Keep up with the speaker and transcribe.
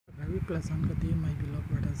Very pleasant good day, my beloved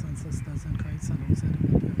brothers and sisters in Christ and outside the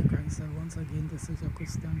body of Christ. And once again, this is your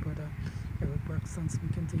Christian brother, Eric Braxton,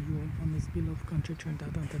 speaking to you from his beloved country,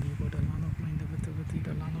 Trinidad and Tobago, the land of my nativity,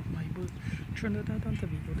 the land of my birth, Trinidad and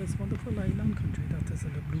Tobago, this wonderful island country that is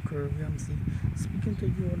in the blue Caribbean Sea. Speaking to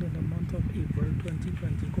you all in the month of April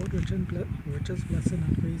 2020. God richest blessing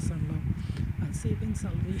and grace and love and saving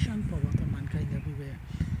salvation power to mankind everywhere.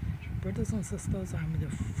 Brothers and sisters, I'm in the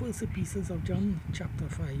first epistles of John chapter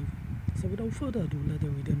 5. So without further ado, let the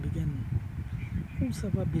reading begin.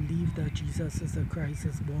 Whosoever believe that Jesus is the Christ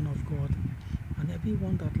is born of God, and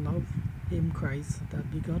everyone that love him, Christ,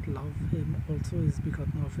 that begot love him, also is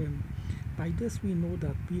begotten of him. By this we know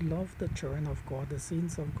that we love the children of God, the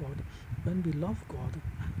saints of God, when we love God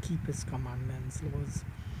and keep his commandments, laws.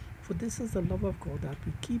 For this is the love of God, that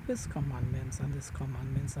we keep his commandments, and his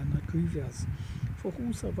commandments are not grievous. For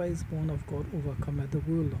whosoever is born of God overcometh the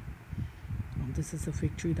world. And this is the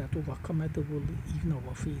victory that overcometh the world, even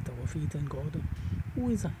our faith in God. Who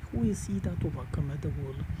is he that overcometh the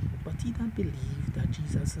world? But he that believe that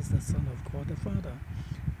Jesus is the Son of God the Father.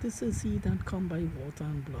 This is he that come by water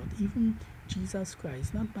and blood, even Jesus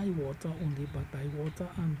Christ, not by water only, but by water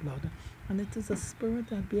and blood. And it is the Spirit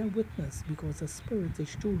that bear witness, because the Spirit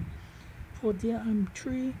is true. For there are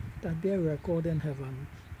three that bear record in heaven,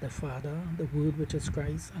 the Father, the Word which is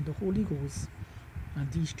Christ, and the Holy Ghost. And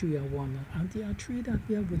these three are one. And there are three that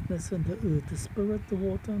bear witness in the earth, the Spirit, the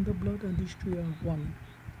water, and the blood, and these three are one.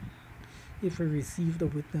 If we receive the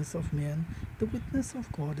witness of men, the witness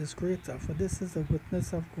of God is greater, for this is the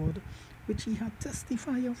witness of God, which he had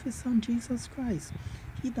testified of his Son Jesus Christ.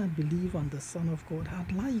 He that believed on the Son of God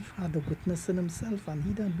had life, had the witness in himself, and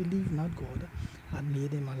he that believed not God had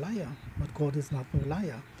made him a liar. But God is not no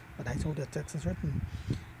liar. But that's how the text is written.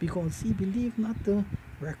 Because he believed not the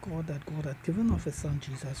record that God had given of his Son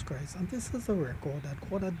Jesus Christ. And this is a record that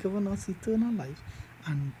God had given us eternal life,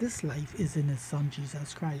 and this life is in his Son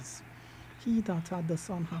Jesus Christ. He that had the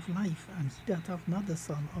Son have life, and he that hath not the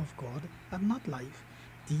Son of God hath not life.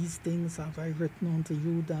 These things have I written unto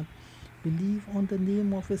you that believe on the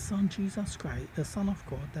name of his Son Jesus Christ, the Son of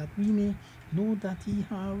God, that we may know that he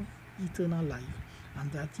have eternal life,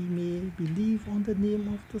 and that he may believe on the name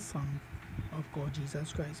of the Son of God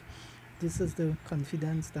Jesus Christ. This is the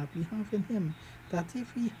confidence that we have in him, that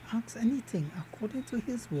if we ask anything according to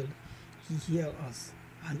his will, he hear us.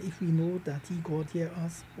 And if we know that he, God, hear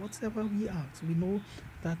us, whatsoever we ask, we know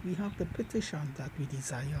that we have the petition that we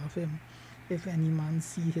desire of him. If any man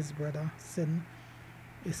see his brother sin,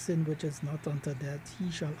 a sin which is not unto death,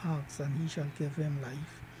 he shall ask, and he shall give him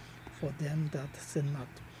life for them that sin not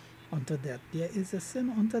unto death. There is a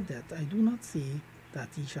sin unto death. I do not say that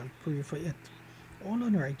he shall pray for it. All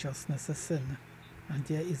unrighteousness is sin, and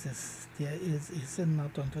there is a sin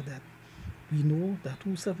not unto death. We know that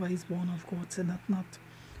whosoever is born of God sinneth not,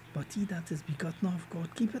 but he that is begotten of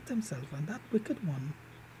God keepeth himself, and that wicked one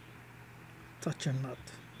touch him not.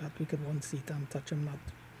 That wicked one, Satan, touch him not.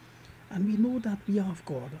 And we know that we are of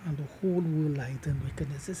God, and the whole world lieth in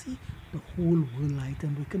wickedness. You see, the whole world lieth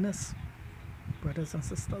in wickedness, brothers and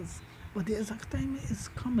sisters. But there is a time is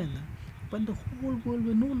coming when the whole world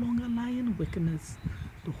will no longer lie in wickedness.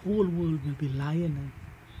 The whole world will be lying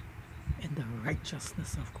in the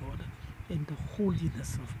righteousness of God, in the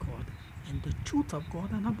holiness of God, in the truth of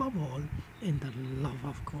God, and above all, in the love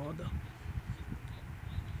of God.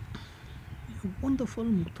 A wonderful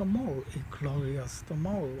tomorrow, a glorious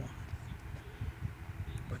tomorrow.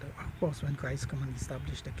 But of course, when Christ come and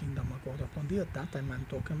establish the kingdom of God upon the earth, that time I'm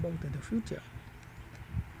talking about in the future.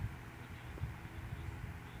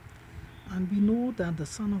 And we know that the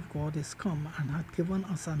Son of God is come and hath given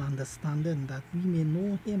us an understanding that we may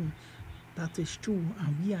know him that is true,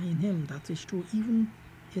 and we are in him that is true, even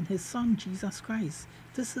in his Son Jesus Christ.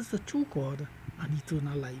 This is the true God and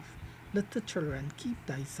eternal life. Little children, keep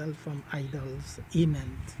thyself from idols.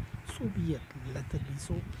 Amen. So be it. Let it be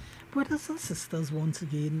so. Brothers and sisters, once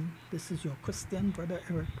again, this is your Christian brother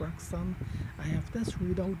Eric Braxton. I have just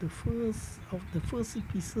read out the first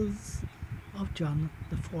epistles of John,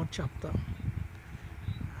 the 4th chapter.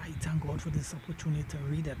 I thank God for this opportunity to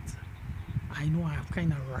read it. I know I have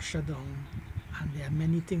kind of rushed it down, and there are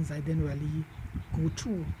many things I didn't really go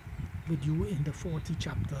through with you in the 40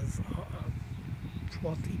 chapters,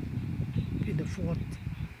 in the 4th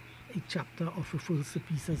chapter of the first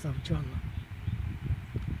epistles of John.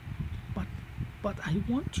 But I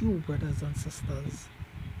want you, brothers and sisters,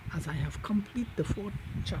 as I have completed the 4th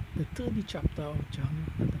chapter, the 30th chapter of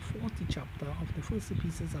John, and the 40th chapter of the first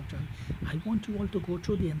epistles of John, I want you all to go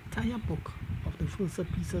through the entire book of the first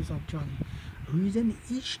epistles of John, reading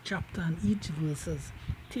each chapter and each verses.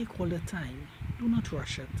 Take all the time. Do not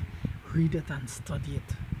rush it. Read it and study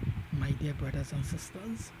it, my dear brothers and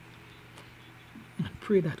sisters. And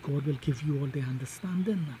pray that God will give you all the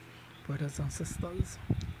understanding, brothers and sisters.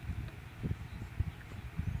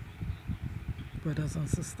 Brothers and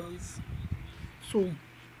sisters. So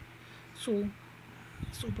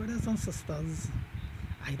brothers and sisters,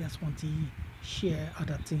 I just want to share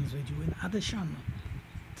other things with you in addition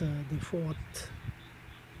to the 4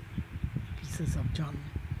 pieces of John.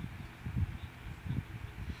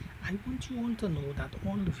 I want you all to know that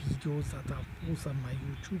all the videos that I've posted on my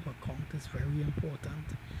YouTube account is very important,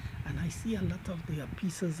 and I see a lot of the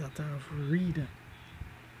pieces that I've read.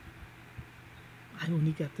 I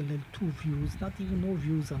only get a little 2 views, not even no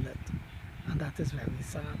views on it, and that is very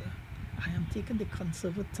sad. I am taking the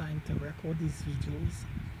conservative time to record these videos,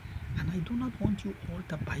 and I do not want you all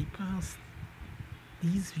to bypass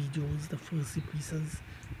these videos, the first 3 pieces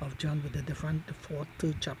of John with the 4th,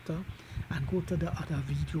 3rd chapter, and go to the other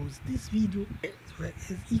videos. This video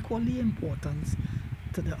is equally important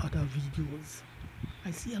to the other videos.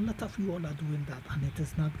 I see a lot of you all are doing that, and it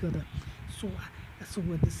is not good. So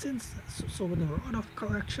with the rod of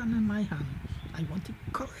correction in my hand, I want to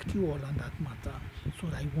correct you all on that matter, so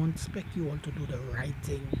that I won't expect you all to do the right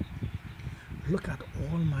thing. Look at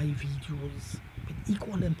all my videos with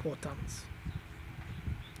equal importance.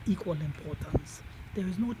 Equal importance. There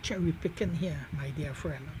is no cherry picking here, my dear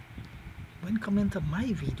friend. When coming to my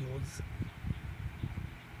videos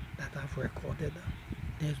that I've recorded,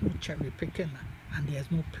 there's no cherry picking, and there's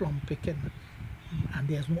no plum picking, and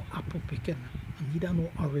there's no apple picking, and neither no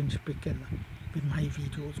orange picking with my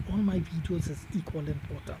videos. All my videos is equal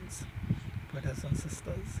importance, brothers and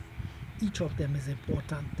sisters. Each of them is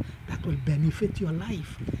important, that will benefit your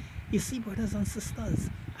life. You see, brothers and sisters,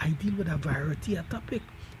 I deal with a variety of topics.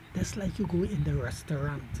 Just like you go in the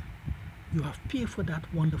restaurant, you have paid for that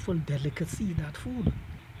wonderful delicacy, that food.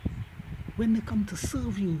 When they come to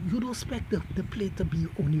serve you, you don't expect the plate to be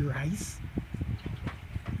only rice.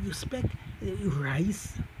 You expect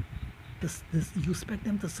rice. You expect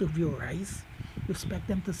them to serve you rice. You expect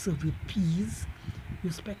them to serve you peas. You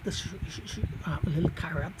expect the little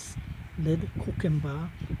carrots, little cucumber,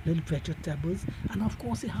 little vegetables, and of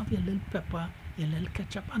course you have your little pepper, your little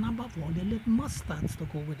ketchup, and above all your little mustards to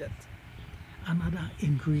go with it, and other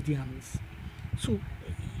ingredients. So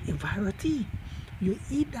a variety. You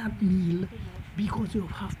eat that meal because you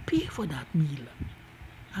have paid for that meal,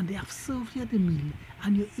 and they have served you the meal,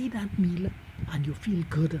 and you eat that meal and you feel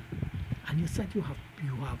good, and you said you have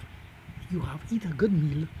eat a good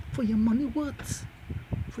meal for your money worth.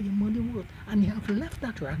 And you have left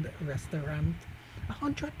that restaurant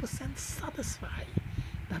 100% satisfied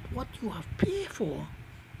that what you have paid for,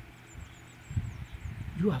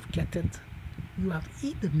 you have get it. You have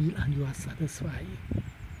eat the meal and you are satisfied.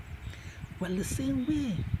 Well, the same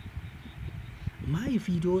way, my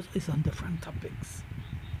videos is on different topics.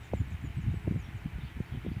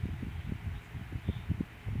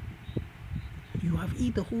 You have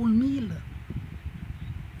eat the whole meal.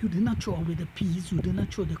 You did not throw away the peas, you did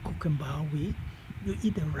not throw the cucumber away. You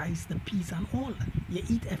eat the rice, the peas and all. You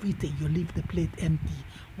eat everything, you leave the plate empty.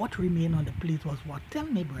 What remained on the plate was what? Tell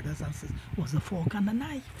me, brothers and sisters, was the fork and the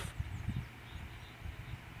knife.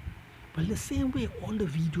 Well, the same way, all the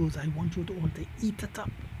videos, I want you to all to eat it up.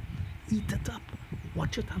 Eat it up.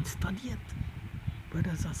 Watch it and study it.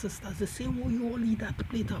 Brothers and sisters, the same way you all eat that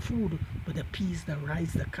plate of food with the peas, the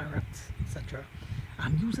rice, the carrots, etc.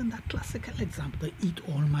 I'm using that classical example to eat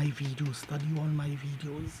all my videos, study all my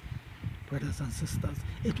videos, brothers and sisters.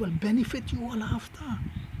 It will benefit you all after.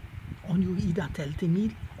 On you eat that healthy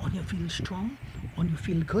meal, on you feel strong, on you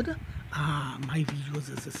feel good. My videos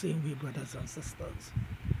is the same way, brothers and sisters.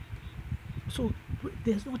 So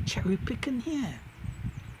there's no cherry picking here.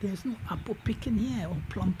 There's no apple picking here or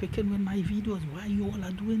plum picking with my videos. Why you all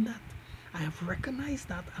are doing that? I have recognized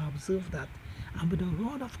that, I observed that. And with a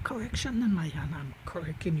rod of correction in my hand, I'm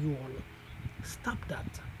correcting you all. Stop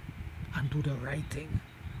that and do the right thing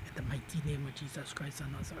in the mighty name of Jesus Christ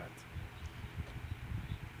of Nazareth.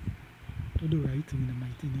 Do the right thing in the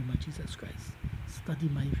mighty name of Jesus Christ. Study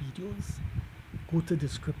my videos. Go to the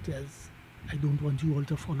scriptures. I don't want you all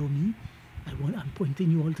to follow me. I'm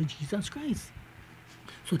pointing you all to Jesus Christ.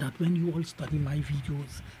 So that when you all study my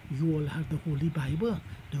videos, you all have the Holy Bible,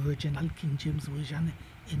 the original King James Version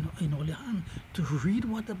in all your hand, to read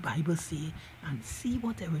what the Bible say and see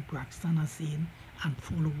what Eric Braxton is saying and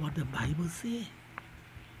follow what the Bible say.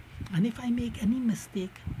 And if I make any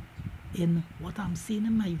mistake in what I'm saying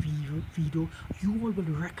in my video, you all will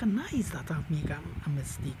recognize that I've made a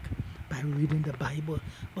mistake by reading the Bible.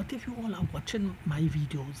 But if you all are watching my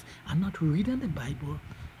videos and not reading the Bible,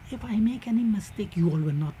 if I make any mistake, you all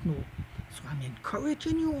will not know. So I'm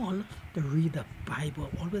encouraging you all to read the Bible.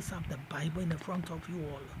 Always have the Bible in the front of you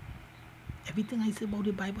all. Everything I say about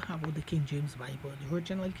the Bible, how about the King James Bible, the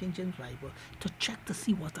original King James Bible, to check to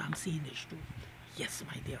see what I'm saying is true. Yes,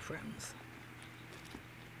 my dear friends.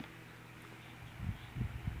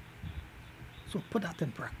 So put that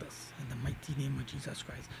in practice in the mighty name of Jesus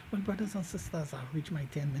Christ. Well, brothers and sisters, I've reached my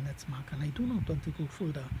 10 minutes mark and I do not want to go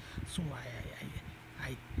further. So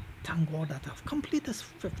I thank God that I've completed this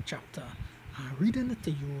 5th chapter. Reading it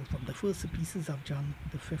to you from the first epistles of John,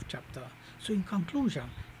 the 5th chapter. So in conclusion,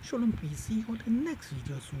 shalom peace. See you on the next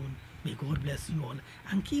video soon. May God bless you all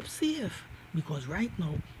and keep safe. Because right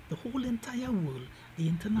now, the whole entire world, the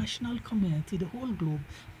international community, the whole globe,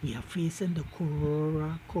 we are facing the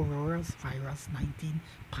coronavirus 19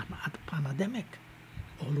 pandemic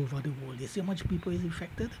all over the world. You see how much people is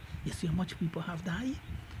affected? You see how much people have died?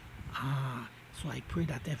 So I pray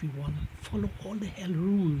that everyone follow all the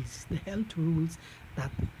health rules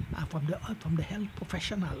that are from the health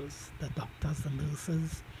professionals, the doctors, the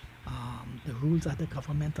nurses, the rules that the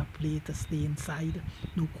government have played to stay inside,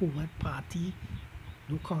 no COVID party,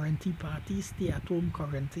 no quarantine party, stay at home,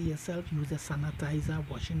 quarantine yourself, use a sanitizer,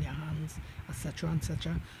 washing your hands, etc.,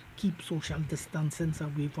 etc. Keep social distancing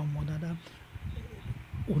away from one another.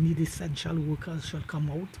 Only the essential workers shall come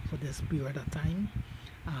out for this period of time.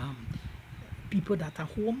 People that are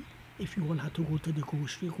home, if you all have to go to the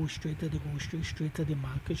grocery, go straight to the grocery, straight to the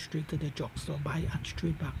market, straight to the drugstore, buy and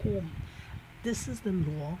straight back home. This is the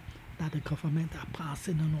law that the government are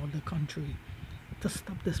passing in all the country to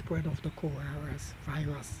stop the spread of the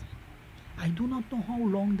coronavirus. I do not know how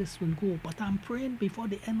long this will go, but I'm praying before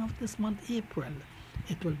the end of this month, April,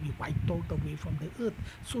 it will be wiped out away from the earth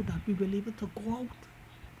so that we will be able to go out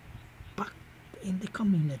back in the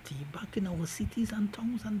community, back in our cities and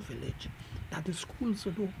towns and village, that the schools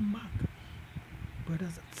will open back.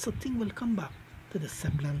 Brothers, so things will come back to the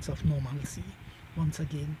semblance of normalcy. Once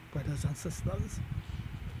again, brothers and sisters,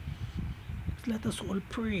 let us all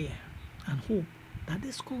pray and hope that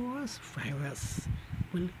this coronavirus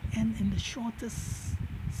will end in the shortest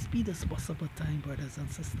speed as possible time, brothers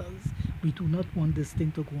and sisters. We do not want this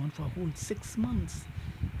thing to go on for a whole 6 months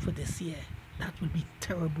for this year. That will be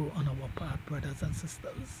terrible on our part, brothers and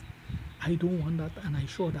sisters. I don't want that, and I'm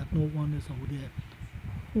sure that no one is out there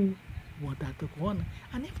who want that to go on.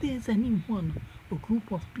 And if there is anyone, a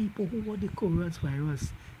group of people who want the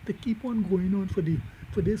coronavirus to keep on going on for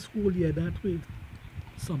this whole year that way,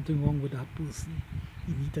 something wrong with that person.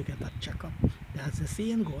 You need to get that checkup. There's a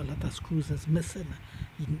saying, go, a lot of screws is missing.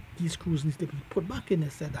 These screws need to be put back in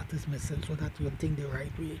the set that is missing so that you'll think the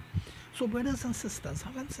right way. So brothers and sisters,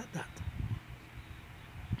 having said that,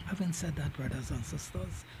 brothers and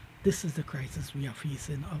sisters, this is the crisis we are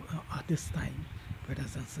facing at this time,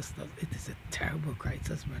 brothers and sisters. It is a terrible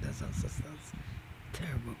crisis, brothers and sisters.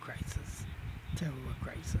 Terrible crisis. Terrible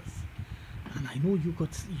crisis. And I know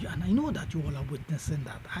and I know that you all are witnessing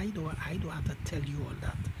that. I don't have to tell you all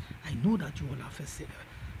that. I know that you all are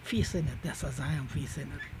facing it just as I am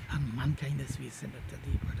facing it, and mankind is facing it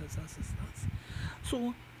today, brothers and sisters.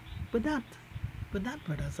 So, with that,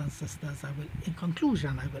 brothers and sisters, in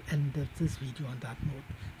conclusion, I will end this video on that note.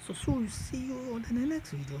 So see you all in the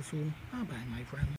next video soon. Bye bye, my friends.